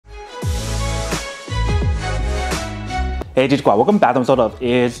Hey G-Squad, welcome back to an episode of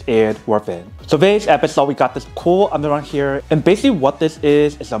Is It Worth It? So today's episode, we got this cool underrun here. And basically what this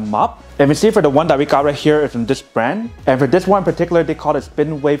is a mop. And we see for the one that we got right here is from this brand. And for this one in particular, they call it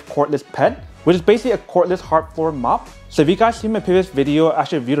SpinWave Cordless Pet, which is basically a cordless hard floor mop. So if you guys see my previous video, I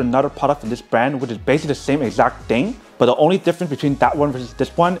actually reviewed another product from this brand, which is basically the same exact thing. But the only difference between that one versus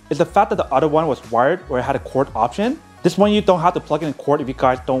this one is the fact that the other one was wired or it had a cord option. This one you don't have to plug in a cord if you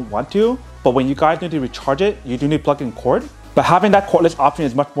guys don't want to, but when you guys need to recharge it, you do need to plug in a cord. But having that cordless option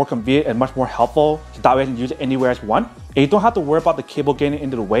is much more convenient and much more helpful, so that way you can use it anywhere as you want. And you don't have to worry about the cable getting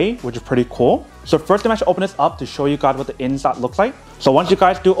into the way, which is pretty cool. So first I'm actually open this up to show you guys what the inside looks like. So once you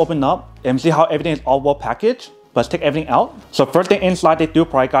guys do open up and see how everything is all well packaged, let's take everything out. So first thing inside, they do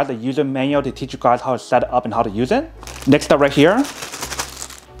provide guys a user manual to teach you guys how to set it up and how to use it. Next up right here,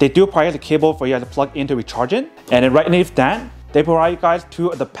 they do provide a cable for you guys to plug in to recharge it. And then right underneath that, they provide you guys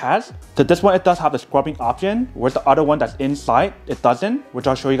two of the pads. So this one, it does have the scrubbing option, whereas the other one that's inside, it doesn't, which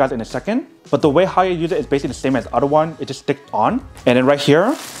I'll show you guys in a second. But the way how you use it is basically the same as the other one. It just sticks on. And then right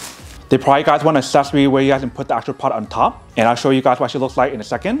here, they provide you guys one accessory where you guys can put the actual product on top. And I'll show you guys what it looks like in a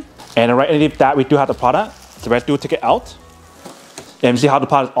second. And then right underneath that, we do have the product. So let's do take it out. And see how the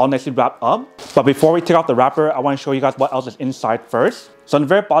product is all nicely wrapped up. But before we take off the wrapper, I want to show you guys what else is inside first. So on the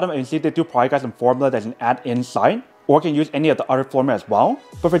very bottom, you can see they do provide you guys some formula that you can add inside, or you can use any of the other formula as well.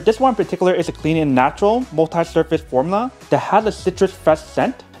 But for this one in particular, it's a clean and natural multi-surface formula that has a citrus fresh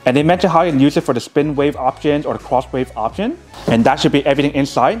scent. And they mention how you can use it for the spin wave options or the cross wave option. And that should be everything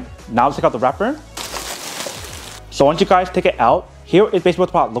inside. Now let's take out the wrapper. So once you guys take it out, here is basically what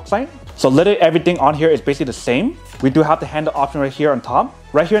the product looks like. So literally everything on here is basically the same. We do have the handle option right here on top.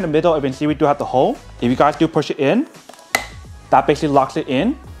 Right here in the middle, you can see we do have the hole. If you guys do push it in, that basically locks it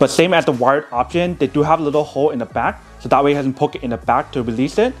in. But same as the wired option, they do have a little hole in the back. So that way you can poke it in the back to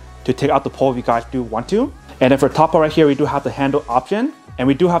release it, to take out the pole if you guys do want to. And then for top part right here, we do have the handle option. And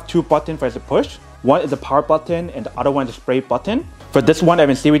we do have two buttons for us to push. One is the power button and the other one is the spray button. For this one, you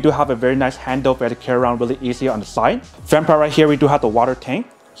can see we do have a very nice handle for us to carry around really easy on the side. Front part right here, we do have the water tank.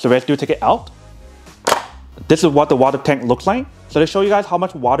 So let's do take it out. This is what the water tank looks like. So to show you guys how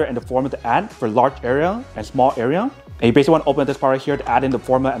much water and the formula to add for large area and small area. And you basically want to open this part right here to add in the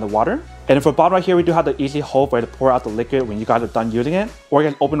formula and the water. And then for bottom right here, we do have the easy hole for you to pour out the liquid when you guys are done using it. Or you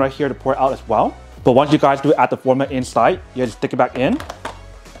can open right here to pour it out as well. But once you guys do add the formula inside, you just stick it back in.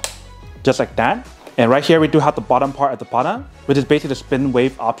 Just like that. And right here, we do have the bottom part at the bottom, which is basically the spin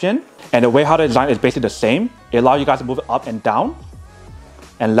wave option. And the way how to design it is basically the same. It allows you guys to move it up and down,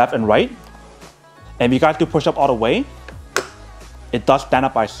 and left and right. And if you guys do push up all the way, it does stand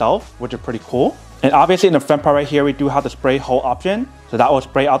up by itself, which is pretty cool. And obviously in the front part right here, we do have the spray hole option. So that will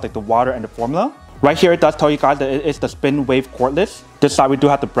spray out like the water and the formula. Right here, it does tell you guys that it is the SpinWave Cordless. This side, we do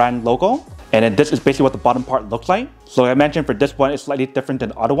have the brand logo. And then this is basically what the bottom part looks like. So like I mentioned, for this one, it's slightly different than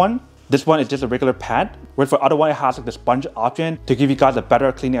the other one. This one is just a regular pad, whereas for the other one, it has like the sponge option to give you guys a better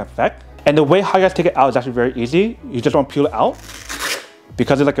cleaning effect. And the way how you guys take it out is actually very easy. You just want to peel it out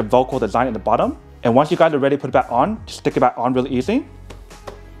because it's like a Velcro design in the bottom. And once you guys are ready to put it back on, just stick it back on really easy.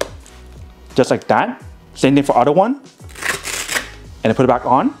 Just like that. Same thing for other one. And then put it back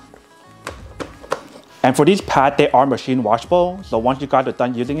on. And for these pads, they are machine washable. So once you guys are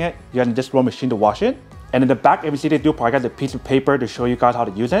done using it, you can just run machine to wash it. And in the back, if you see, they do provide a piece of paper to show you guys how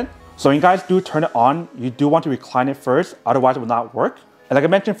to use it. So when you guys do turn it on, you do want to recline it first, otherwise it will not work. And like I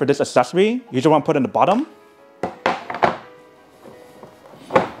mentioned, for this accessory, you just want to put it in the bottom.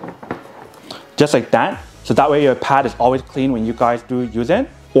 Just like that. So that way your pad is always clean when you guys do use it.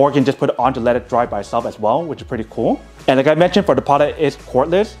 Or you can just put it on to let it dry by itself as well, which is pretty cool. And like I mentioned, for the product, it's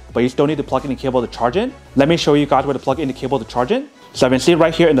cordless, but you still need to plug in the cable to charge it. Let me show you guys where to plug in the cable to charge it. So you can see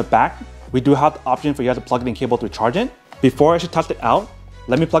right here in the back, we do have the option for you guys to plug in cable to charge it. Before I should test it out,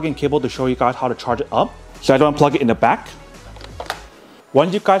 let me plug in cable to show you guys how to charge it up. So I don't plug it in the back.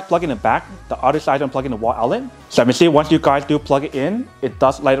 Once you guys plug in the back, the other side don't plug in the wall outlet. So you can see once you guys do plug it in, it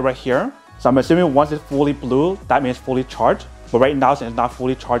does light it right here. So I'm assuming once it's fully blue, that means fully charged. But right now, since it's not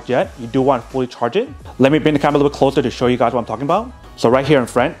fully charged yet, you do want to fully charge it. Let me bring the camera a little bit closer to show you guys what I'm talking about. So right here in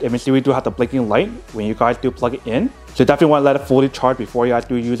front, you can see we do have the blinking light when you guys do plug it in. So you definitely want to let it fully charge before you guys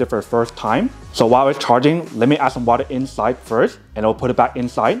do use it for the first time. So while it's charging, let me add some water inside first, and I'll put it back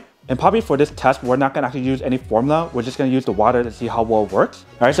inside. And probably for this test, we're not going to actually use any formula. We're just going to use the water to see how well it works.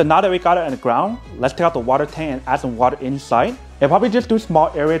 All right, so now that we got it on the ground, let's take out the water tank and add some water inside. And probably just do a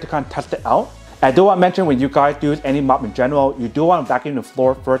small area to kind of test it out. I do want to mention when you guys do use any mop in general, you do want to vacuum the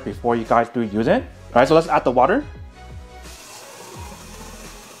floor first before you guys do use it. All right, so let's add the water.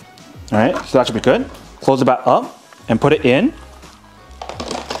 All right, so that should be good. Close it back up and put it in.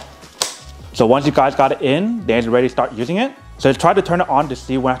 So once you guys got it in, then it's ready to start using it. So try to turn it on to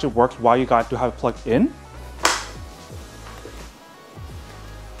see when it actually works while you guys do have it plugged in.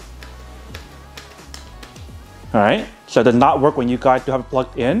 Alright, so it does not work when you guys do have it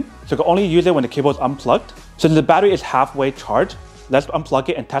plugged in. So you can only use it when the cable is unplugged. So the battery is halfway charged. Let's unplug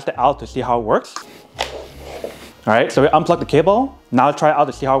it and test it out to see how it works. Alright, so we unplug the cable. Now let's try it out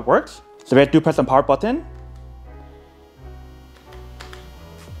to see how it works. So we do press the power button.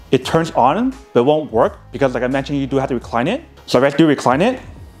 It turns on, but it won't work because like I mentioned, you do have to recline it. So let's do recline it.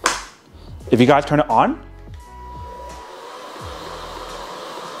 If you guys turn it on,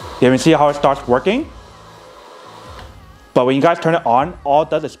 you can see how it starts working. But when you guys turn it on, all it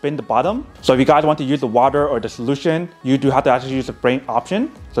does is spin the bottom. So if you guys want to use the water or the solution, you do have to actually use the brain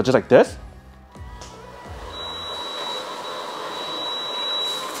option. So just like this.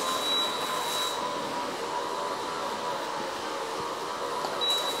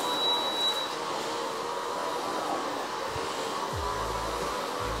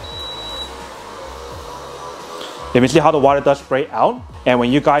 You can see how the water does spray out. And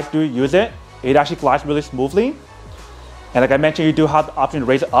when you guys do use it, it actually glides really smoothly. And like I mentioned, you do have the option to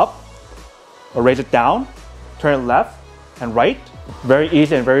raise it up or raise it down, turn it left and right. Very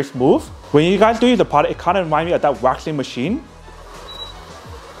easy and very smooth. When you guys do use the product, it kind of reminds me of that waxing machine.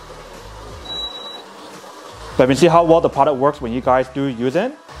 But you can see how well the product works when you guys do use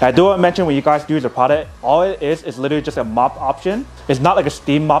it. And I do want to mention when you guys do use the product, all it is literally just a mop option. It's not like a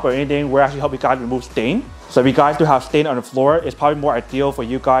steam mop or anything where it actually help you guys remove stain. So if you guys do have stain on the floor, it's probably more ideal for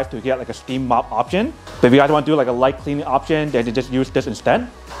you guys to get like a steam mop option. But if you guys want to do like a light cleaning option, then you just use this instead. And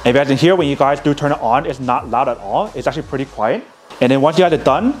if you guys can hear when you guys do turn it on, it's not loud at all. It's actually pretty quiet. And then once you guys are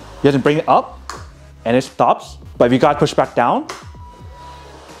done, you just bring it up and it stops. But if you guys push back down,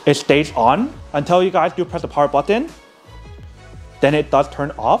 it stays on until you guys do press the power button. Then it does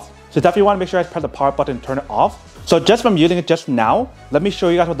turn off. So definitely want to make sure you guys press the power button and turn it off. So just from using it just now, let me show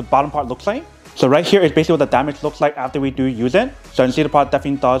you guys what the bottom part looks like. So right here is basically what the damage looks like after we do use it. So you can see the product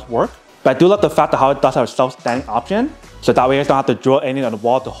definitely does work. But I do love the fact that how it does have a self-standing option. So that way you guys don't have to drill anything on the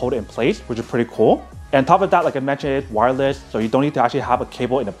wall to hold it in place, which is pretty cool. And on top of that, like I mentioned, it's wireless. So you don't need to actually have a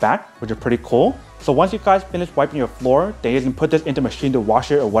cable in the back, which is pretty cool. So once you guys finish wiping your floor, then you can put this into the machine to wash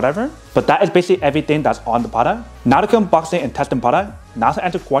it or whatever. But that is basically everything that's on the product. Now to unboxing and testing product, now to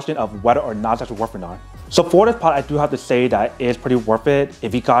answer the question of whether or not it's actually worth it or not. So for this product, I do have to say that it is pretty worth it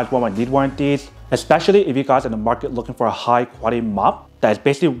if you guys want to need one of these, especially if you guys are in the market looking for a high quality mop that is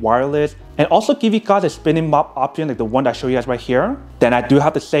basically wireless and also give you guys a spinning mop option like the one that I show you guys right here. Then I do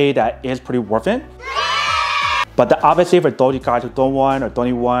have to say that it is pretty worth it. But obviously for those of you guys who don't want or don't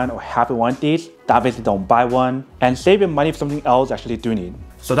need one or haven't want these, obviously don't buy one and save your money for something else you actually do need.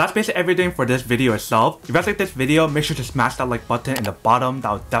 So that's basically everything for this video itself. If you guys like this video, make sure to smash that like button in the bottom. That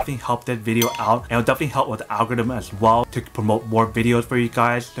will definitely help this video out and it will definitely help with the algorithm as well to promote more videos for you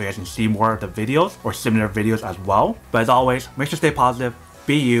guys so you guys can see more of the videos or similar videos as well. But as always, make sure to stay positive,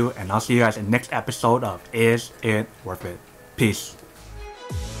 be you, and I'll see you guys in the next episode of Is It Worth It? Peace.